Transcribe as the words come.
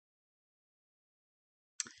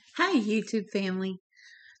Hi YouTube family.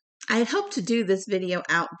 I had hoped to do this video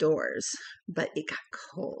outdoors, but it got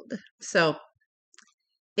cold. So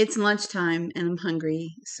it's lunchtime and I'm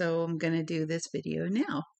hungry, so I'm going to do this video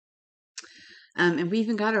now. And we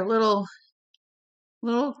even got our little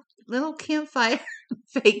campfire,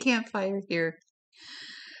 fake campfire here.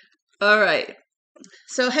 All right.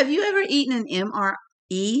 So have you ever eaten an MRE?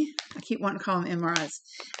 I keep wanting to call them MRIs.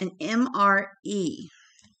 An MRE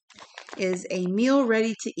is a meal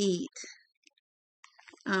ready to eat.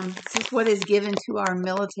 This is what is given to our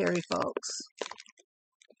military folks.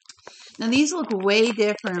 Now, these look way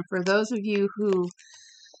different for those of you who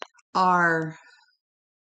are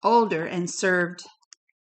older and served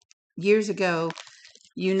years ago.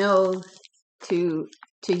 You know, to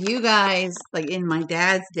you guys, like in my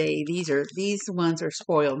dad's day, these ones are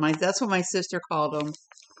spoiled. That's what my sister called them.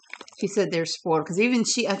 She said they're spoiled because even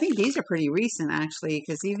she, I think these are pretty recent actually,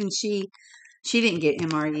 because even she didn't get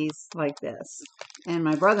MREs like this. And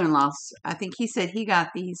my brother-in-law, I think he said he got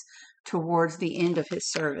these towards the end of his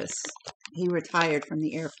service. He retired from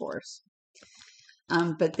the Air Force.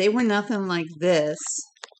 But they were nothing like this.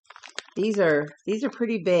 These are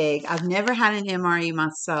pretty big. I've never had an MRE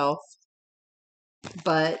myself,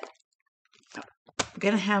 but I'm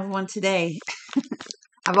going to have one today.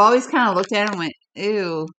 I've always kind of looked at them and went,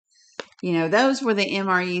 ew. You know, those were the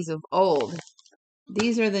MREs of old.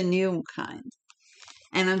 These are the new kind.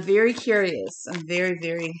 And I'm very curious. I'm very,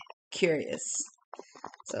 very curious.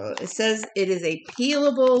 So it says it is a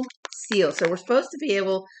peelable seal. So we're supposed to be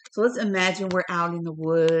able, so let's imagine we're out in the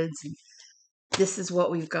woods and this is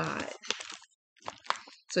what we've got.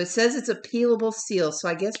 So it says it's a peelable seal. So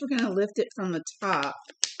I guess we're going to lift it from the top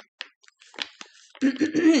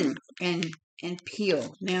and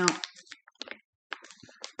peel. Now,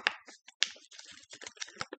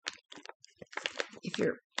 if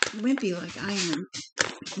you're wimpy like I am,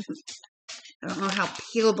 I don't know how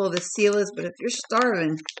peelable the seal is, but if you're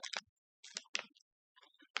starving,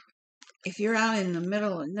 if you're out in the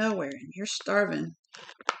middle of nowhere and you're starving,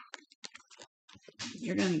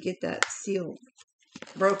 you're going to get that seal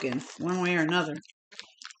broken one way or another.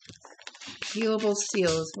 Peelable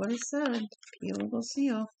seal is what it said. Peelable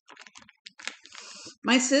seal.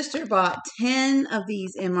 My sister bought 10 of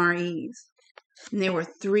these MREs, and they were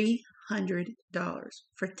 $300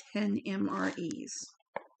 for 10 MREs.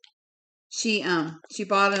 She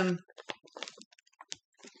bought them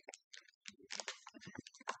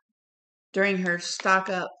during her stock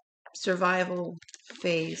up survival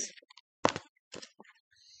phase.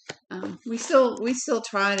 We still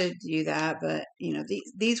try to do that, but you know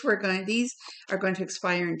these are going to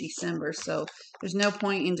expire in December, so there's no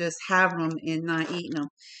point in just having them and not eating them.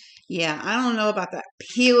 Yeah, I don't know about that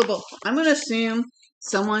peelable. I'm going to assume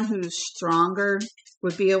someone who's stronger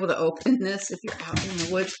would be able to open this if you're out in the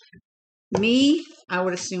woods. Me, I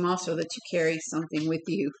would assume also that you carry something with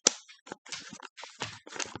you,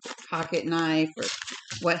 pocket knife or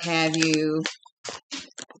what have you.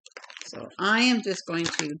 So I am just going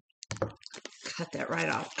to cut that right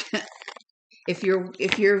off. If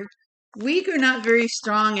you're weak or not very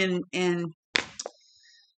strong, and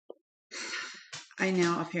I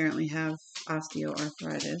now apparently have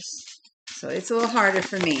osteoarthritis, so it's a little harder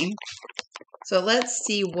for me. So let's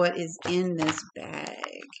see what is in this bag.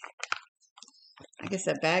 I guess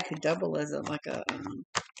that bag could double as a mat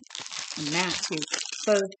too.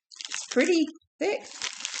 So it's pretty thick.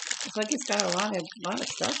 It's like it's got a lot of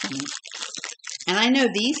stuff in it. And I know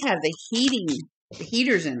these have the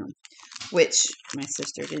heaters in them, which my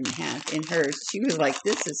sister didn't have in hers. She was like,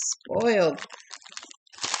 this is spoiled.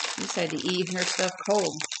 She just had to eat her stuff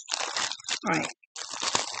cold. All right.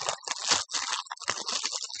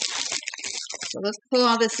 So let's pull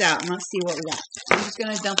all this out and let's see what we got. I'm just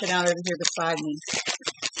going to dump it out over here beside me.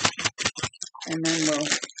 And then we'll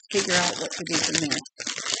figure out what to do from there.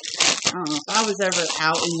 I don't know. If I was ever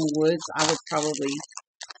out in the woods, I would probably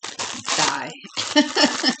die.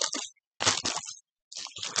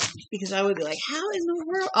 Because I would be like, how in the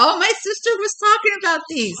world? Oh, my sister was talking about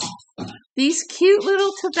these cute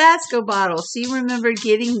little Tabasco bottles. She remembered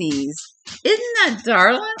getting these. Isn't that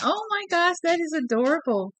darling? Oh my gosh, that is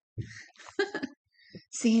adorable.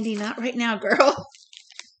 Sandy, not right now, girl.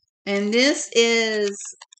 And this is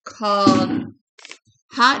called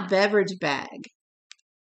hot beverage bag.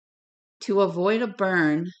 To avoid a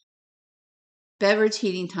burn, beverage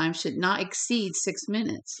heating time should not exceed 6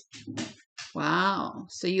 minutes. Wow.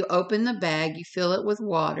 So you open the bag, you fill it with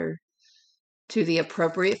water to the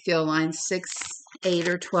appropriate fill line, 6, 8,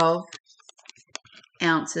 or 12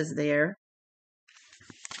 ounces there.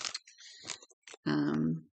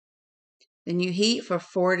 Then you heat for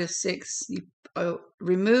 4 to 6. You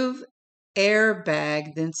remove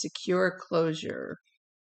airbag, then secure closure.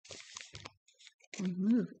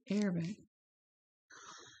 Remove airbag.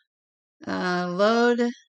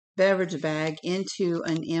 Load beverage bag into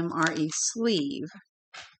an MRE sleeve.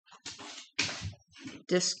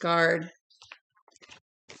 Discard.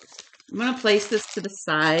 I'm going to place this to the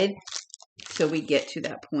side till we get to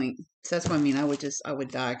that point. So that's what I mean. I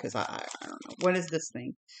would die because I don't know. What is this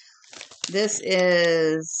thing? This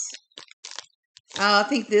is, I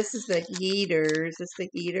think this is the heater. Is this the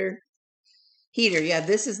heater? Heater, yeah,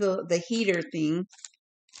 this is the heater thing.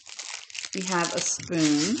 We have a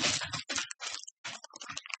spoon.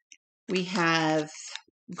 We have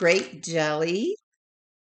grape jelly.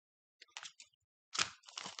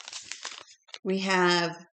 We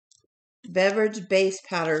have beverage base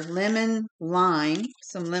powder, lemon lime,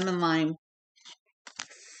 some lemon lime,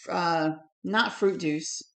 not fruit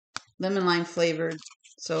juice, lemon lime flavored,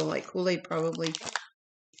 so like Kool-Aid probably.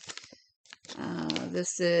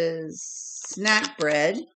 This is snack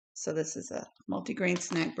bread, so this is a multigrain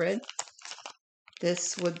snack bread.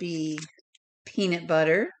 This would be peanut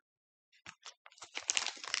butter.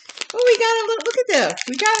 Oh, we got a little, look at this.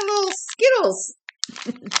 We got a little Skittles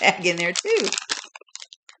bag in there too.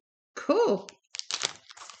 Cool.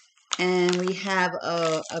 And we have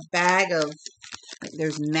a bag of,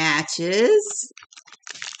 there's matches.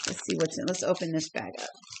 Let's see what's in. Let's open this bag up.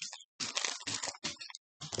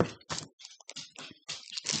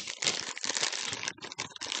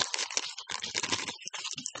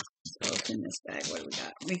 Let's open this bag. What do we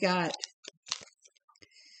got? We got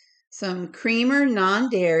some creamer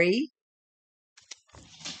non-dairy.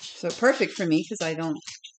 So perfect for me because I don't.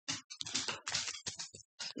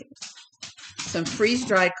 Some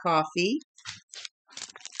freeze-dried coffee.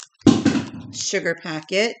 Sugar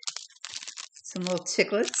packet. Some little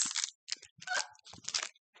chiclets.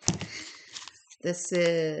 This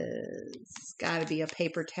is got to be a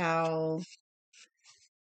paper towel.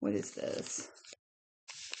 What is this?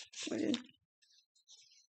 What is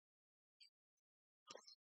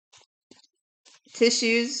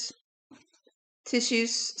tissues?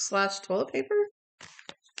 Tissues / toilet paper.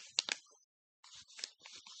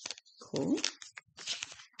 Cool.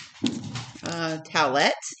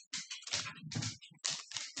 Towelette.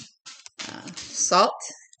 Salt.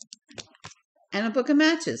 And a book of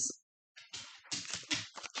matches.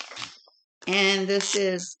 And this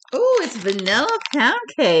is, oh, it's vanilla pound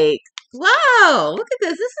cake. Wow, look at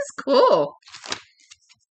this. This is cool.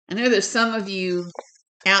 I know there's some of you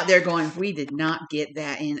out there going, we did not get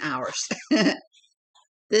that in ours.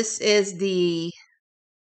 This is the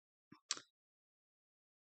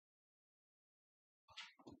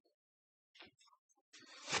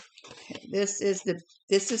this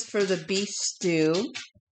is for the beef stew.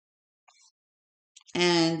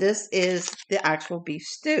 And this is the actual beef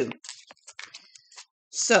stew.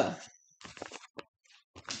 So,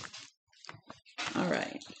 all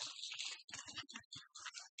right.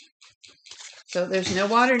 So there's no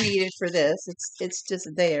water needed for this. It's just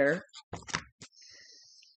there.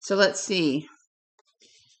 So let's see.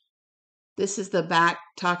 This is the back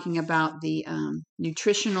talking about the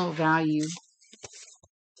nutritional value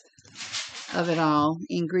of it all.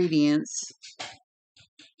 Ingredients.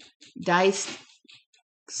 Diced,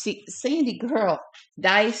 Sandy girl.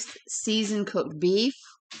 Diced seasoned cooked beef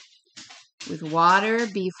with water,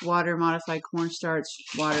 beef water, modified cornstarch,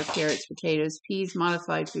 water, carrots, potatoes, peas,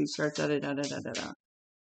 modified food starch, da da da da da da da.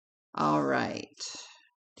 All right.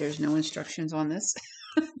 There's no instructions on this.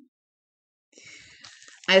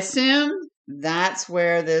 I assume that's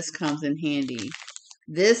where this comes in handy.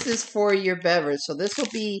 This is for your beverage. So this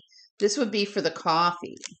would be for the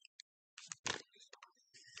coffee.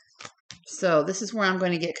 So this is where I'm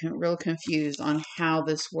going to get real confused on how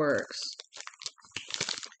this works.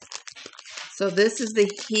 So this is the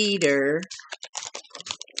heater.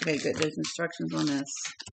 Okay, good. There's instructions on this.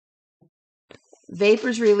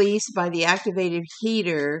 Vapors released by the activated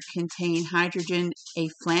heater contain hydrogen, a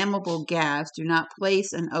flammable gas. Do not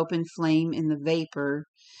place an open flame in the vapor.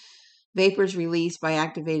 Vapors released by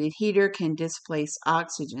activated heater can displace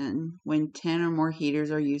oxygen when 10 or more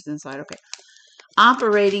heaters are used inside. Okay.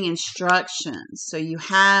 Operating instructions. So you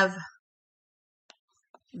have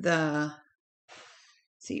the,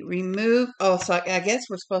 see, remove, oh, so I guess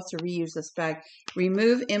we're supposed to reuse this bag.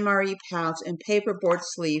 Remove MRE pouch and paperboard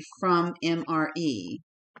sleeve from MRE.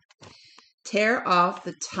 Tear off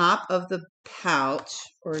the top of the pouch,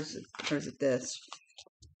 or is it this?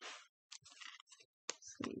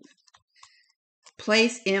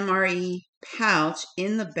 Place MRE pouch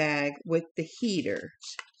in the bag with the heater.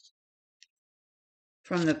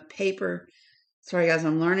 From the paper, sorry guys,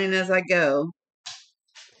 I'm learning as I go.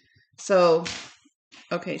 So,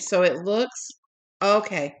 okay, so it looks,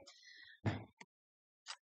 okay.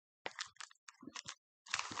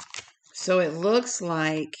 So it looks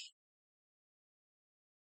like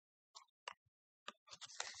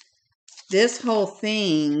this whole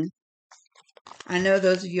thing, I know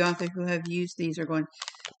those of you out there who have used these are going,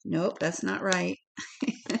 nope, that's not right.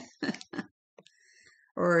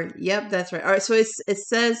 Or, yep, that's right. All right, so it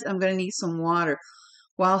says I'm going to need some water.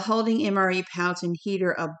 While holding MRE pouch and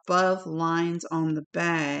heater above lines on the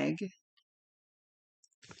bag.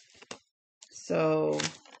 So,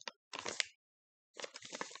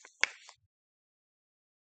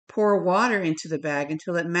 pour water into the bag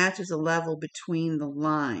until it matches a level between the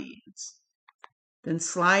lines. Then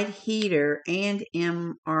slide heater and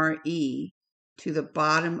MRE to the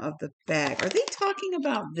bottom of the bag. Are they talking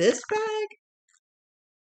about this bag?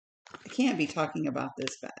 I can't be talking about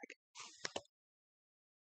this bag.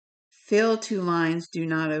 Fill 2 lines, do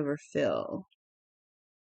not overfill.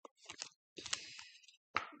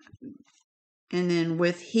 And then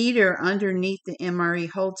with heater underneath the MRE,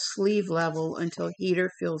 hold sleeve level until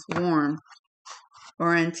heater feels warm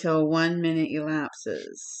or until 1 minute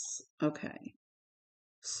elapses. Okay.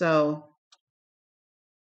 So,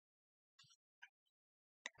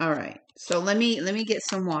 all right. So let me get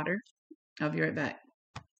some water. I'll be right back.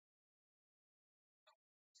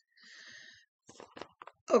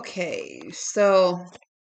 Okay. So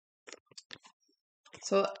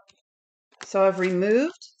I've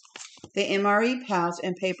removed the MRE pouch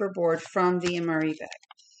and paperboard from the MRE bag.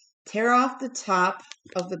 Tear off the top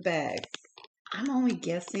of the bag. I'm only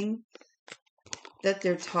guessing that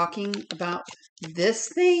they're talking about this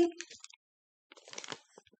thing.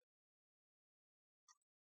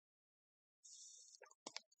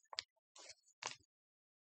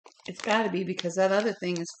 It's got to be because that other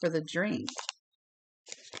thing is for the drink.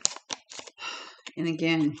 And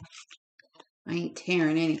again, I ain't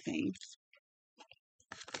tearing anything.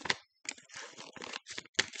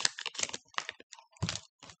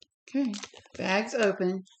 Okay, bag's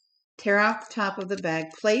open. Tear off the top of the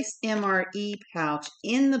bag. Place MRE pouch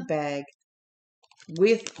in the bag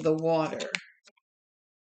with the water.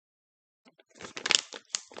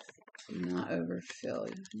 Do not overfill.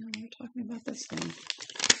 No, we're talking about this thing.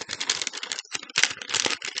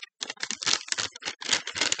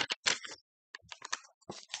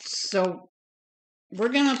 So we're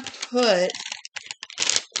gonna put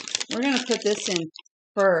this in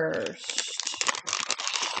first.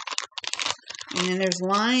 And then there's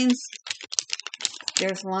lines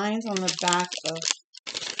on the back of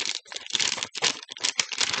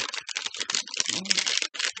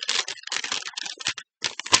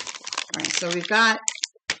all right, so we've got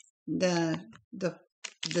the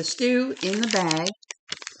stew in the bag.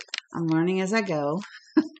 I'm learning as I go.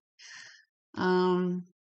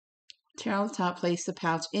 Tear off the top, place the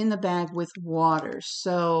pouch in the bag with water.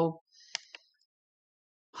 So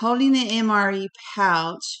holding the MRE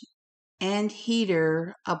pouch and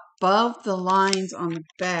heater above the lines on the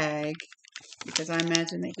bag, because I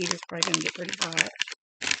imagine the heater's probably going to get pretty hot.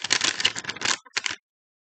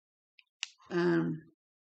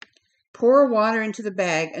 Pour water into the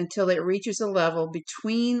bag until it reaches a level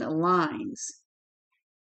between lines.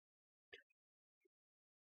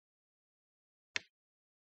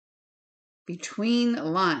 Between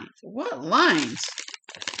lines. What lines?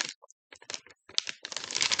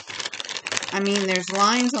 I mean, there's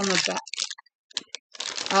lines on the back.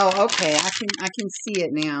 Oh, okay. I can see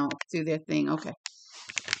it now through their thing. Okay.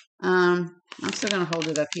 I'm still gonna hold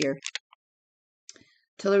it up here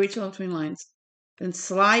till it reaches between lines. Then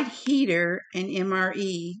slide heater and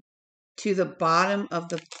MRE to the bottom of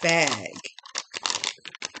the bag.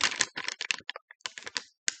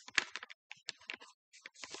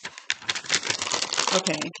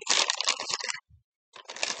 Okay.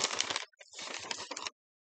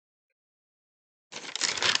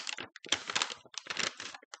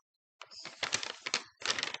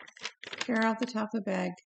 Tear off the top of the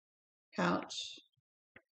bag. Pouch.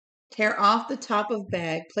 Tear off the top of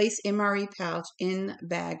bag. Place MRE pouch in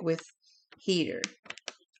bag with heater.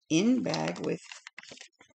 In bag with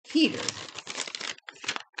heater.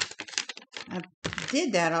 I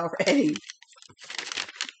did that already.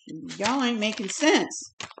 Y'all ain't making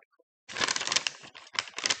sense.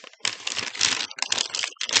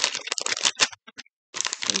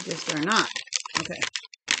 They just are not. Okay.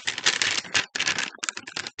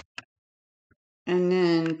 And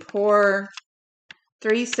then pour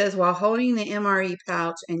 3 says, while holding the MRE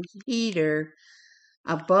pouch and heater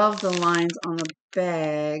above the lines on the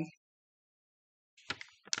bag.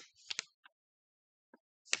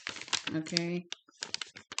 Okay.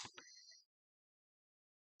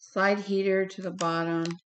 Slide heater to the bottom.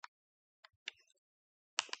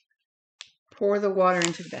 Pour the water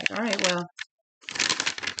into the bag. All right, well,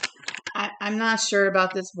 I'm not sure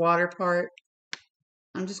about this water part.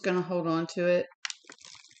 I'm just going to hold on to it.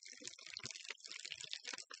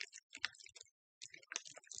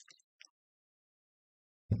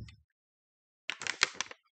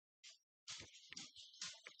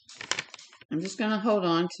 I'm just going to hold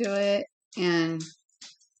on to it and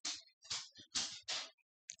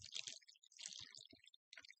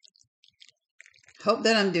hope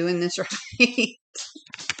that I'm doing this right.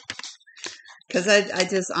 Because I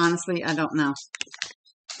just honestly, I don't know.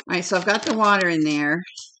 All right, so I've got the water in there.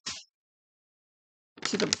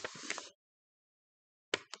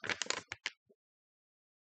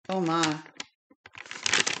 Oh my.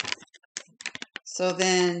 So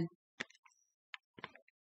then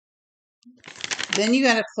you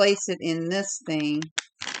got to place it in this thing.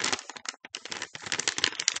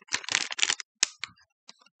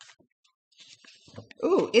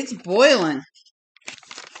 Ooh, it's boiling.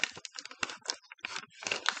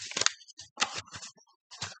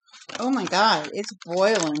 Oh my God, it's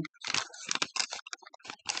boiling.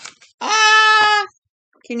 Ah!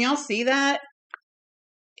 Can y'all see that?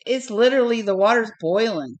 It's literally, the water's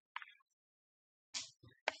boiling.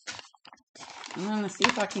 I'm going to see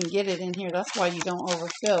if I can get it in here. That's why you don't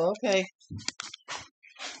overfill. Okay.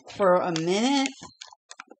 For a minute.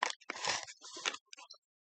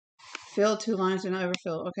 Fill 2 lines and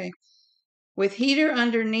overfill. Okay. With heater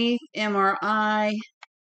underneath MRE,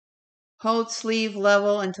 hold sleeve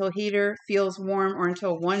level until heater feels warm or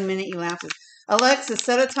until 1 minute elapses. Alexa,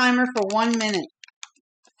 set a timer for 1 minute.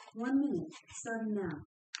 1 minute, starting now.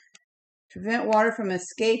 Prevent water from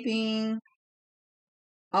escaping.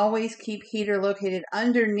 Always keep heater located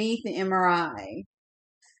underneath the MRE.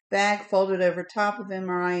 Bag folded over top of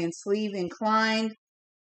MRE and sleeve inclined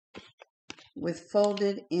with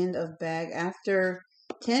folded end of bag. After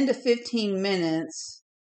 10 to 15 minutes,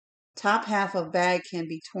 top half of bag can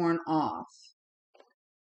be torn off.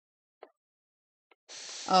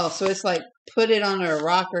 Oh, so it's like put it on a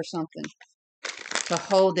rock or something to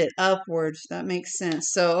hold it upwards. That makes sense.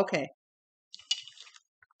 So, okay.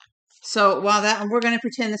 So while we're going to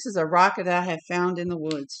pretend this is a rock that I have found in the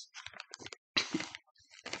woods.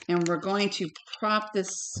 And we're going to prop this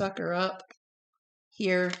sucker up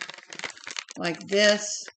here like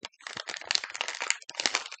this.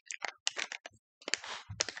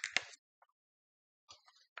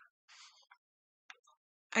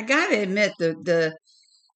 I gotta admit, the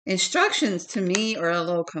instructions to me are a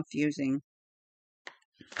little confusing.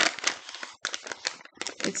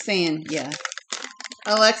 It's saying, yeah.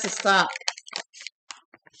 Alexa, stop.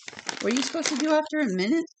 What are you supposed to do after a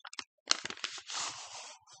minute?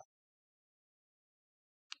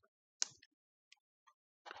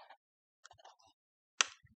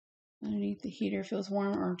 Underneath the heater feels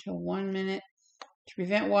warm or until 1 minute. To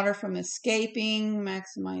prevent water from escaping,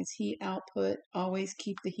 maximize heat output. Always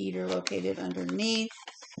keep the heater located underneath.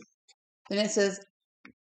 Then it says,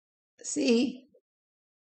 see,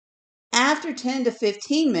 after 10 to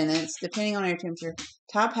 15 minutes, depending on air temperature,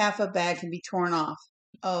 top half of bag can be torn off.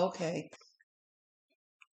 Oh, okay.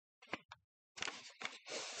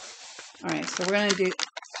 All right, so we're going to do...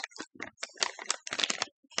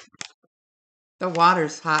 The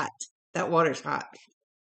water's hot. That water's hot.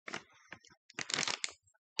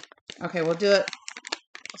 Okay, we'll do it.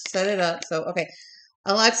 Set it up. So, okay.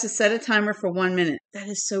 Alexa, set a timer for 1 minute. That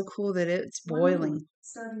is so cool that it's boiling.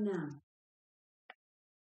 Starting now.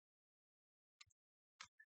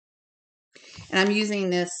 And I'm using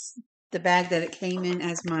the bag that it came in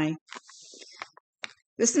as my...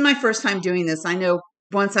 This is my first time doing this. I know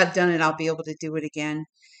once I've done it, I'll be able to do it again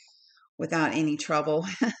without any trouble.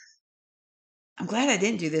 I'm glad I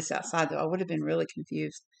didn't do this outside, though. I would have been really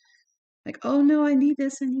confused. Like, oh, no, I need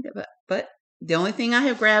this, I need it. But the only thing I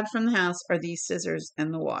have grabbed from the house are these scissors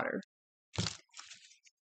and the water.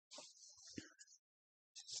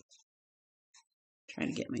 Trying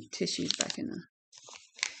to get my tissues back in the...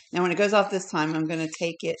 Now, when it goes off this time, I'm going to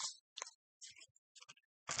take it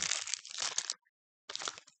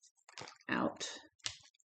out.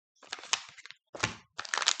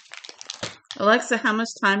 Alexa, how much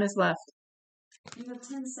time is left? You have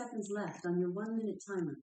 10 seconds left on your 1 minute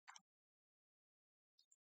timer.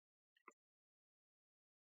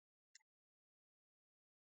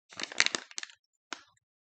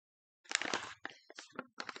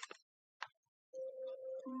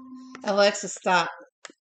 Alexa, stop.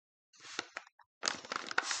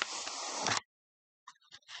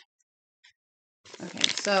 Okay,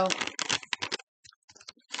 so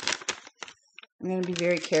I'm going to be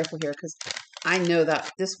very careful here because I know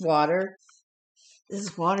that this water is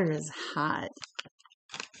hot.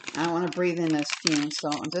 I don't want to breathe in those fumes, so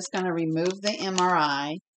I'm just going to remove the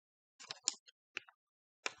MRI.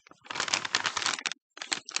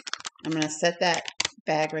 I'm going to set that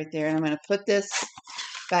bag right there, and I'm going to put this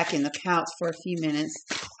back in the pouch for a few minutes.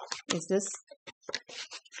 Is this...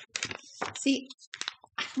 See,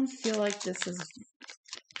 I don't feel like this is...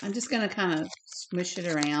 I'm just going to kind of smush it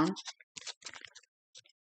around.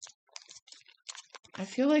 I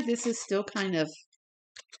feel like this is still kind of...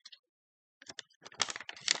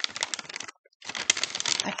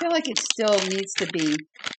 I feel like it still needs to be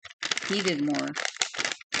heated more.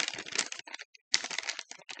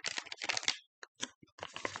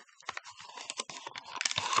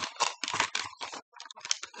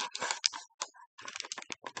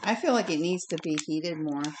 I feel like it needs to be heated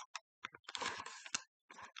more.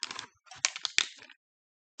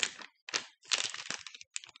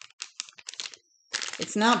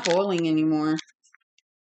 It's not boiling anymore.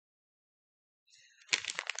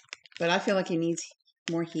 But I feel like it needs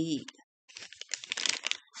more heat.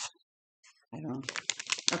 I don't.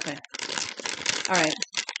 Okay. All right.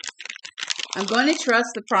 I'm going to trust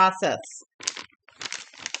the process.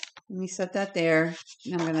 Let me set that there.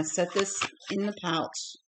 And I'm going to set this in the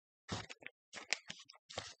pouch.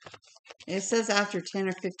 It says after 10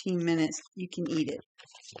 or 15 minutes, you can eat it.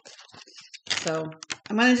 So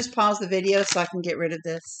I'm going to just pause the video so I can get rid of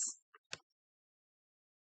this.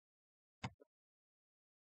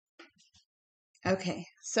 Okay,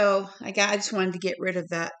 so I just wanted to get rid of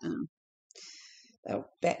that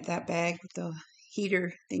that bag with the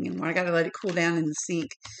heater thing in. I got to let it cool down in the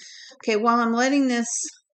sink. Okay, while I'm letting this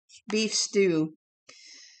beef stew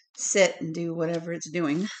sit and do whatever it's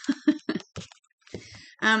doing,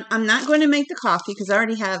 I'm not going to make the coffee because I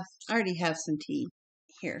already have some tea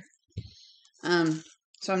here.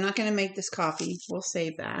 So I'm not going to make this coffee. We'll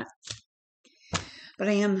save that. But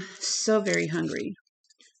I am so very hungry.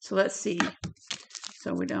 So let's see.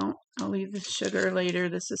 So I'll leave the sugar later.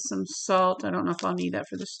 This is some salt. I don't know if I'll need that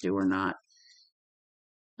for the stew or not.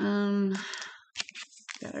 Got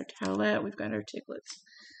our towelette. We've got our chiclets.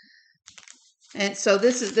 And so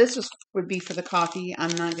this would be for the coffee.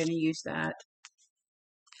 I'm not going to use that.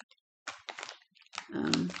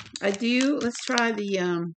 Let's try the,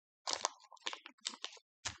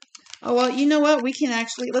 oh, well, you know what? We can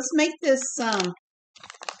actually, let's make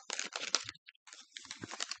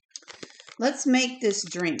this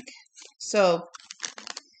drink. So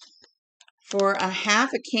for a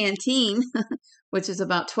half a canteen, which is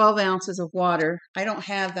about 12 ounces of water. I don't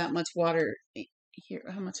have that much water here.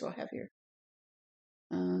 How much do I have here?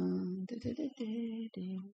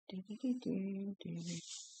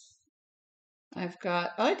 I've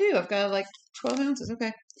got like 12 ounces.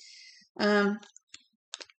 Okay.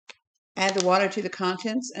 Add the water to the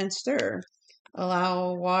contents and stir.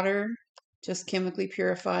 Allow water, just chemically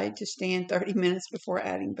purified, to stand 30 minutes before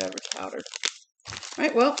adding beverage powder. All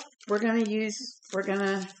right, well, we're gonna use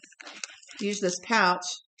this pouch.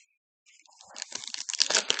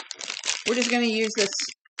 We're just gonna use this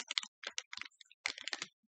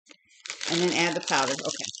and then add the powder.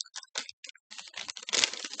 Okay.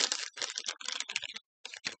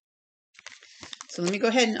 So let me go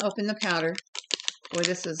ahead and open the powder. Boy,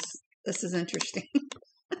 this is interesting.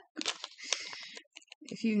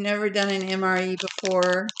 If you've never done an MRE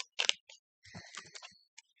before,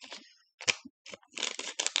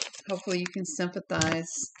 hopefully you can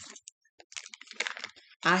sympathize.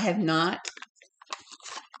 I have not.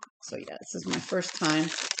 So yeah, this is my first time.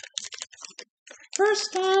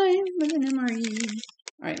 First time with an MRE.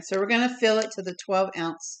 All right, so we're going to fill it to the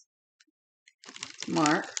 12-ounce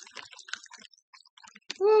mark.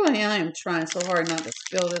 Oh, I am trying so hard not to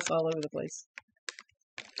spill this all over the place.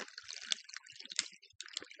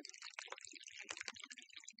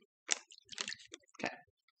 Okay,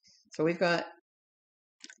 so we've got,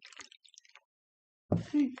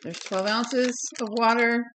 there's 12 ounces of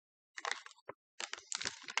water.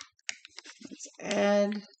 Let's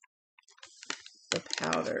add the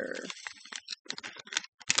powder.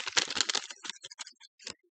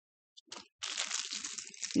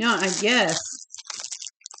 You know, I guess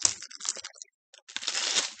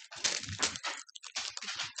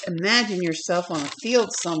imagine yourself on a field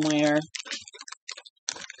somewhere.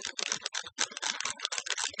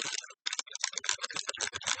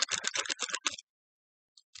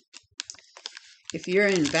 If you're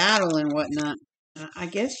in battle and whatnot, I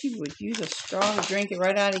guess you would use a straw to drink it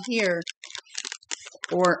right out of here.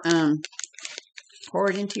 Or pour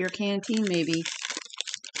it into your canteen maybe.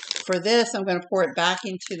 For this, I'm going to pour it back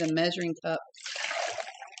into the measuring cup.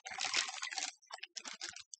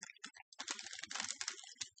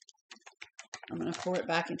 going to pour it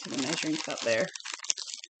back into the measuring cup there.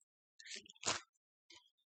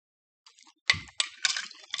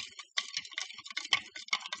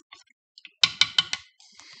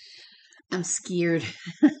 I'm scared.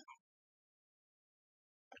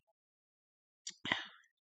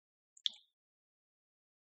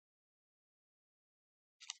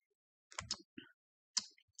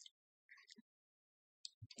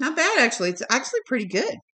 Not bad, actually. It's actually pretty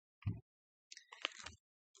good.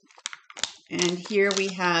 And here we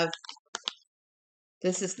have,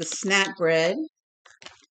 this is the snack bread.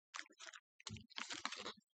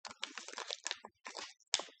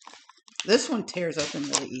 This one tears open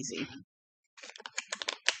really easy.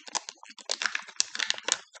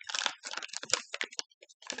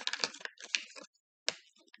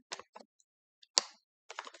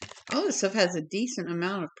 Oh, this stuff has a decent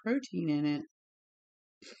amount of protein in it.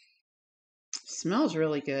 Smells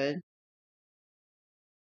really good.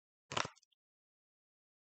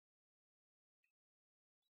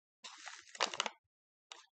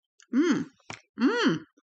 Mmm. Mmm.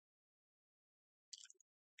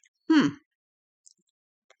 Hmm.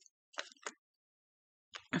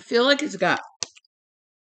 I feel like it's got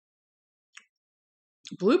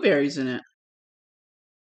blueberries in it.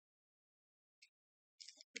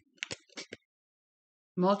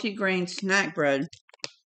 Multi-grain snack bread.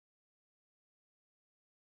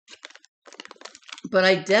 But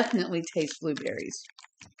I definitely taste blueberries.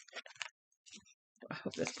 I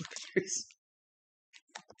hope that's blueberries.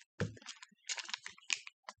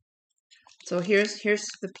 So here's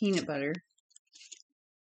the peanut butter.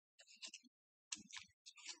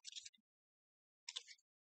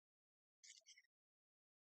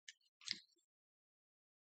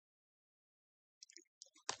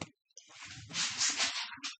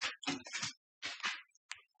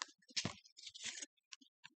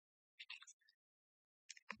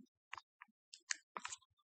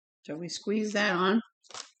 So we squeeze that on.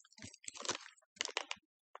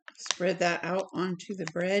 Spread that out onto the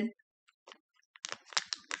bread.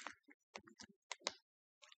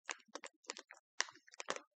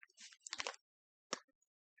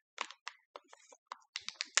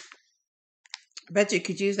 I bet you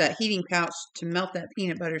could use that heating pouch to melt that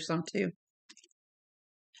peanut butter some too.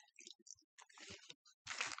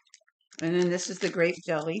 And then this is the grape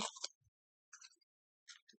jelly.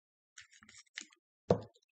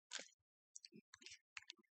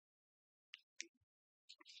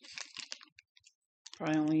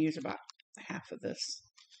 Probably only use about half of this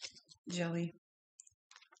jelly.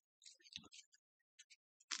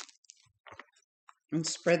 And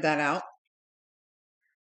spread that out.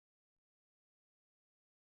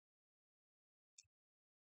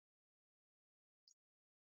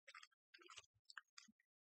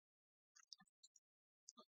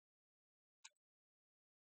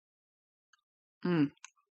 Mm.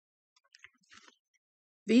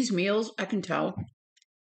 These meals, I can tell.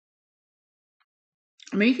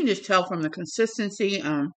 I mean, you can just tell from the consistency.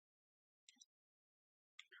 I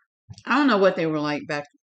don't know what they were like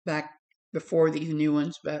back before these new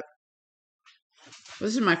ones, but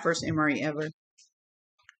this is my first MRE ever.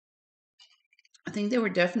 I think they were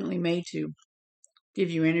definitely made to give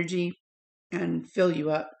you energy and fill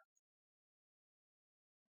you up.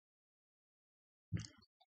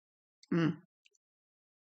 Mm.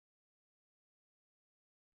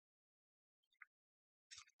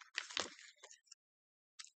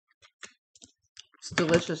 It's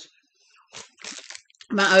delicious.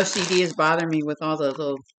 My OCD is bothering me with all the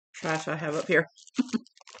little trash I have up here.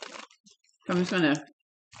 I'm just going to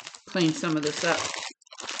clean some of this up.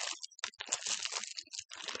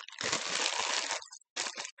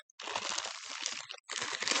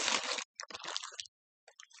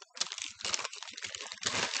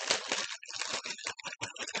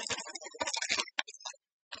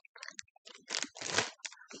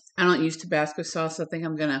 I don't use Tabasco sauce. I think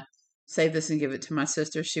I'm going to save this and give it to my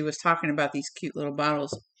sister. She was talking about these cute little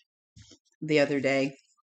bottles the other day.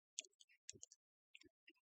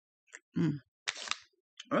 Mm.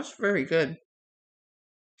 That's very good.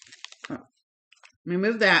 Let me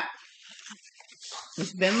move that.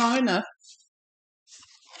 It's been long enough.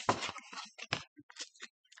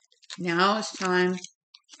 Now it's time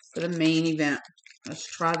for the main event. Let's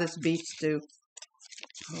try this beef stew.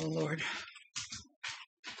 Oh, Lord.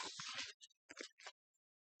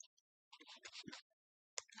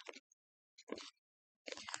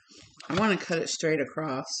 I want to cut it straight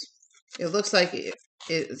across. It looks like it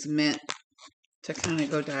is meant to kind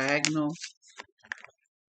of go diagonal.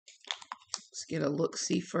 Let's get a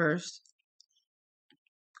look-see first.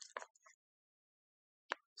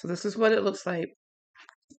 So this is what it looks like.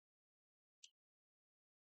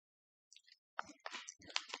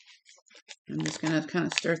 I'm just going to kind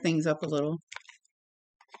of stir things up a little.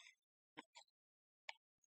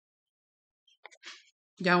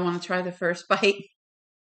 Y'all want to try the first bite?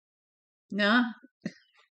 No?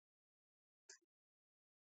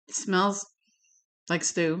 It smells like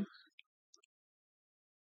stew.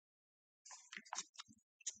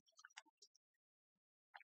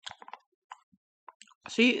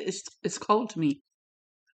 See, it's cold to me.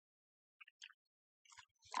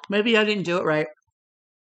 Maybe I didn't do it right.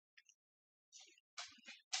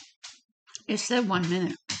 It said 1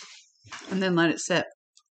 minute. And then let it sit.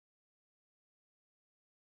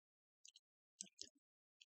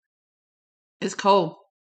 It's cold.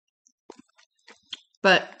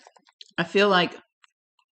 But I feel like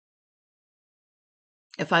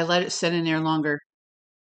if I let it sit in there longer,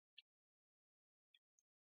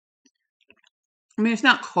 I mean, it's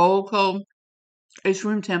not cold. It's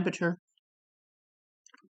room temperature.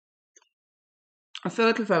 I feel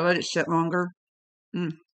like if I let it sit longer,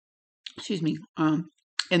 excuse me, in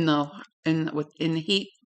the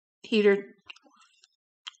heater,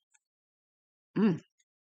 then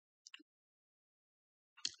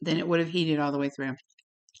it would have heated all the way through.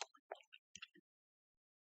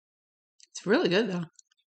 It's really good though.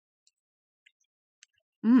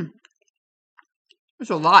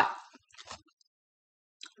 There's a lot.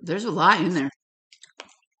 There's a lot in there.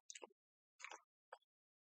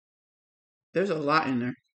 There's a lot in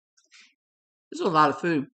there. There's a lot of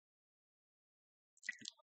food.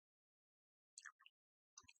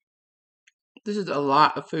 This is a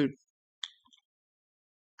lot of food.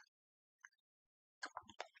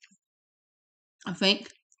 I think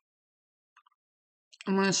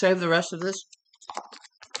I'm going to save the rest of this.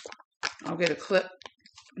 I'll get a clip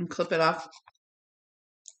and clip it off.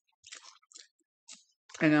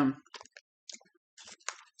 And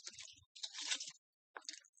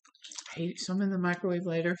heat some in the microwave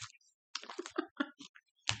later.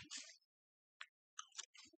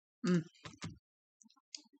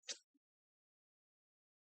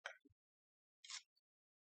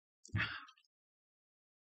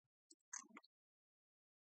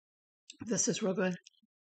 This is real good.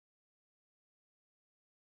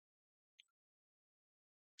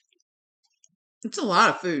 It's a lot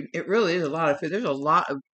of food. It really is a lot of food. There's a lot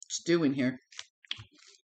of stew in here.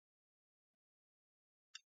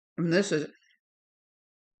 And it's a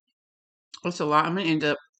lot. I'm going to end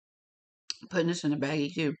up putting this in a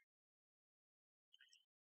baggie too.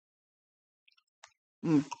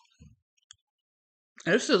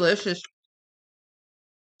 It's delicious.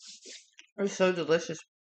 It's so delicious.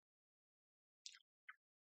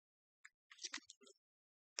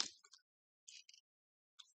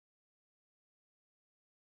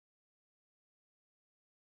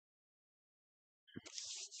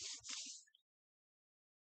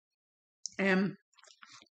 And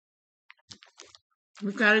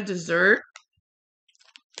we've got a dessert.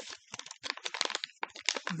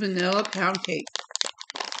 Vanilla pound cake.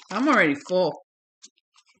 I'm already full.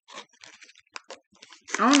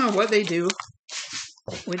 I don't know what they do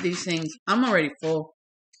with these things. I'm already full.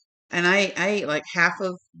 And I ate like half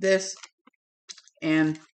of this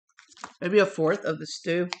and maybe a fourth of the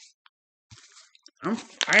stew.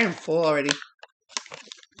 I am full already.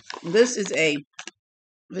 This is a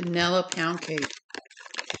vanilla pound cake.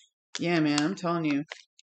 Yeah, man, I'm telling you.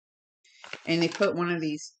 And they put one of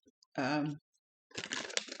these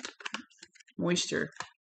moisture.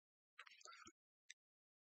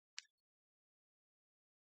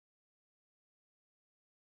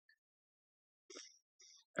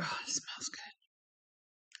 Oh, it smells good.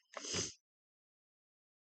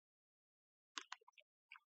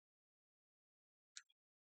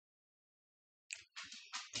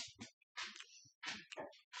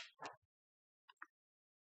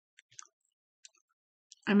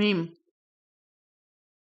 I mean,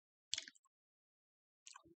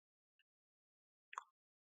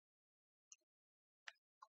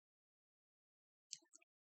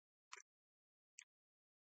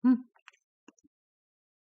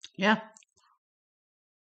 yeah,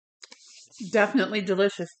 definitely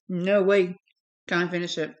delicious. No way can I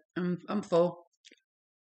finish it. I'm full.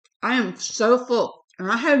 I am so full, and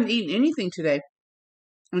I haven't eaten anything today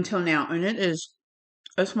until now, and it's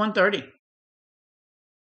 1:30.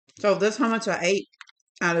 So this how much I ate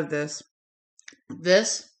out of this.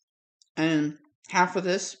 This and half of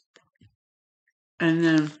this, and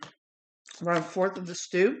then about a fourth of the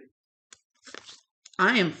stew.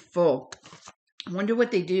 I am full. I wonder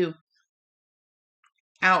what they do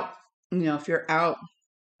out. If you're out,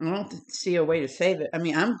 I don't see a way to save it. I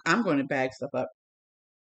mean, I'm going to bag stuff up.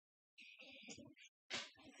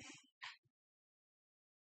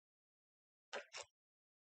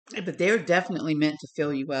 But they're definitely meant to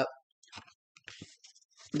fill you up.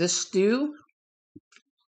 The stew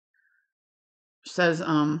says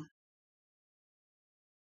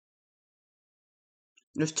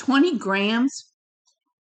there's 20 grams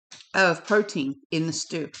of protein in the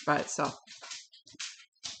stew by itself.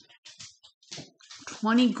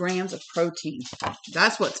 20 grams of protein.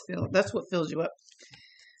 That's what fills you up.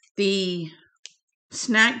 The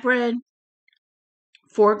snack bread,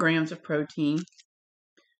 4 grams of protein.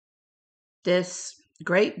 This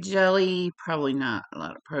grape jelly, probably not a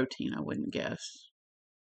lot of protein, I wouldn't guess.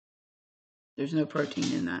 There's no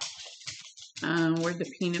protein in that. Where'd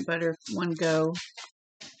the peanut butter one go?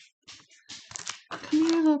 Come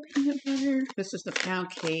here, little peanut butter. This is the pound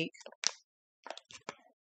cake.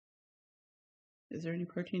 Is there any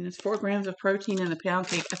protein? There's 4 grams of protein in the pound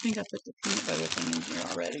cake. I think I put the peanut butter thing in here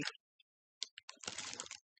already.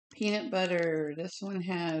 Peanut butter. This one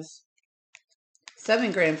has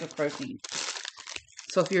 7 grams of protein.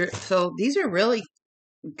 So these are really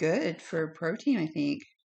good for protein, I think.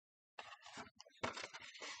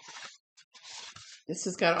 This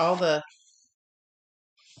has got all the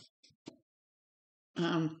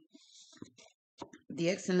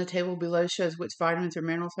X in the table below shows which vitamins or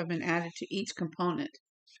minerals have been added to each component.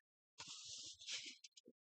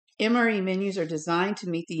 MRE menus are designed to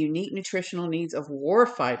meet the unique nutritional needs of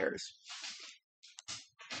warfighters.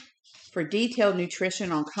 For detailed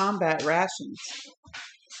nutrition on combat rations,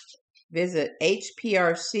 visit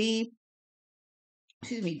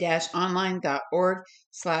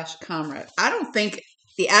hprc-online.org/comrade. I don't think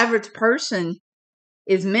the average person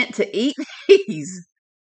is meant to eat these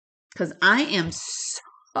because I am so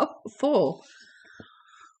full.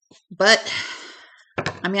 But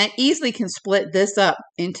I mean, I easily can split this up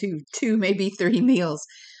into 2, maybe 3 meals.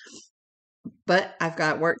 But I've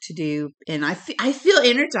got work to do, and I feel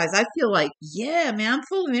energized. I feel like, yeah, man, I'm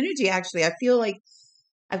full of energy, actually. I feel like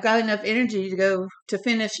I've got enough energy to go to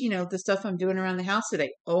finish, the stuff I'm doing around the house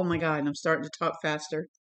today. Oh, my God, and I'm starting to talk faster.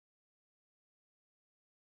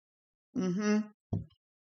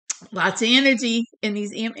 Lots of energy in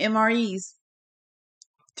these MREs.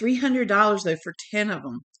 $300, though, for 10 of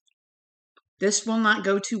them. This will not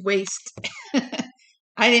go to waste.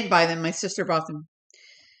 I didn't buy them. My sister bought them.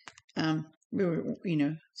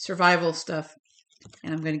 Survival stuff.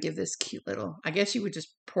 And I'm going to give this cute little, I guess you would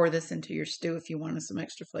just pour this into your stew if you wanted some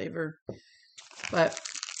extra flavor. But,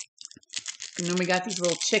 and then we got these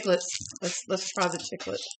little chiclets. Let's try the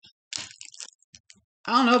chiclets.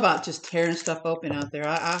 I don't know about just tearing stuff open out there.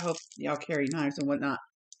 I hope y'all carry knives and whatnot.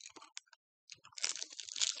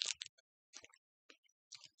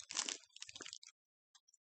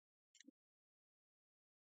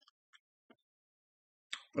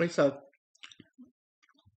 Like so.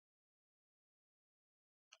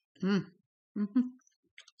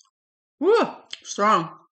 Woo!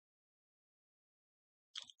 Strong.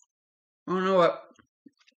 I don't know what.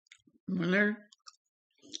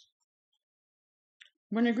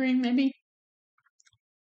 Wintergreen, maybe?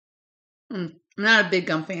 I'm not a big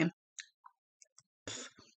gum fan.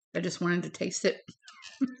 I just wanted to taste it.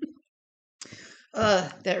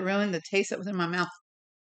 That ruined the taste that was in my mouth.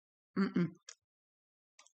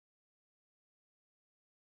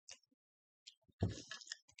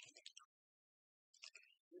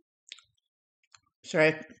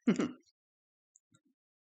 Sorry. All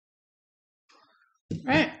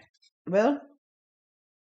right. Well,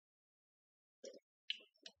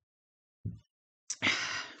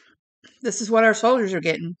 this is what our soldiers are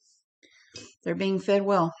getting. They're being fed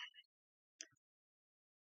well.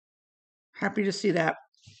 Happy to see that.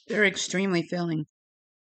 They're extremely filling.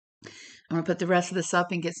 I'm going to put the rest of this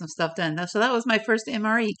up and get some stuff done. So that was my first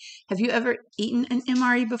MRE. Have you ever eaten an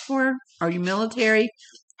MRE before? Are you military?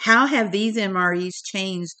 How have these MREs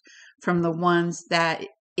changed from the ones that,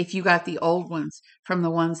 if you got the old ones, from the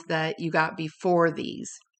ones that you got before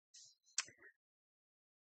these?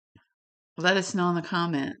 Let us know in the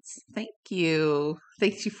comments. Thank you.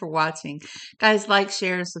 Thank you for watching. Guys, like,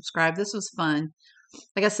 share, and subscribe. This was fun.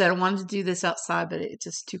 Like I said, I wanted to do this outside, but it's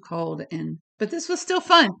just too cold. But this was still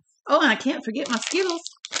fun. Oh, and I can't forget my Skittles.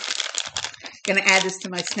 Gonna add this to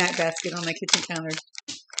my snack basket on my kitchen counter.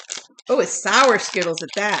 Oh, it's sour Skittles at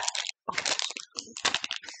that.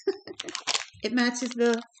 It matches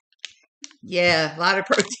the, yeah, a lot of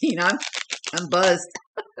protein. I'm buzzed.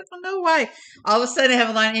 I don't know why. All of a sudden I have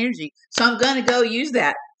a lot of energy. So I'm gonna go use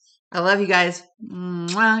that. I love you guys.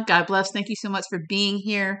 Mwah. God bless. Thank you so much for being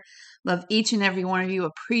here. Love each and every one of you.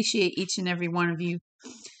 Appreciate each and every one of you.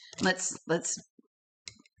 Let's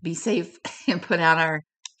be safe and put out our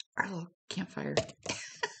little campfire.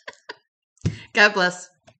 God bless.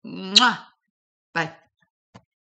 Mwah. Bye.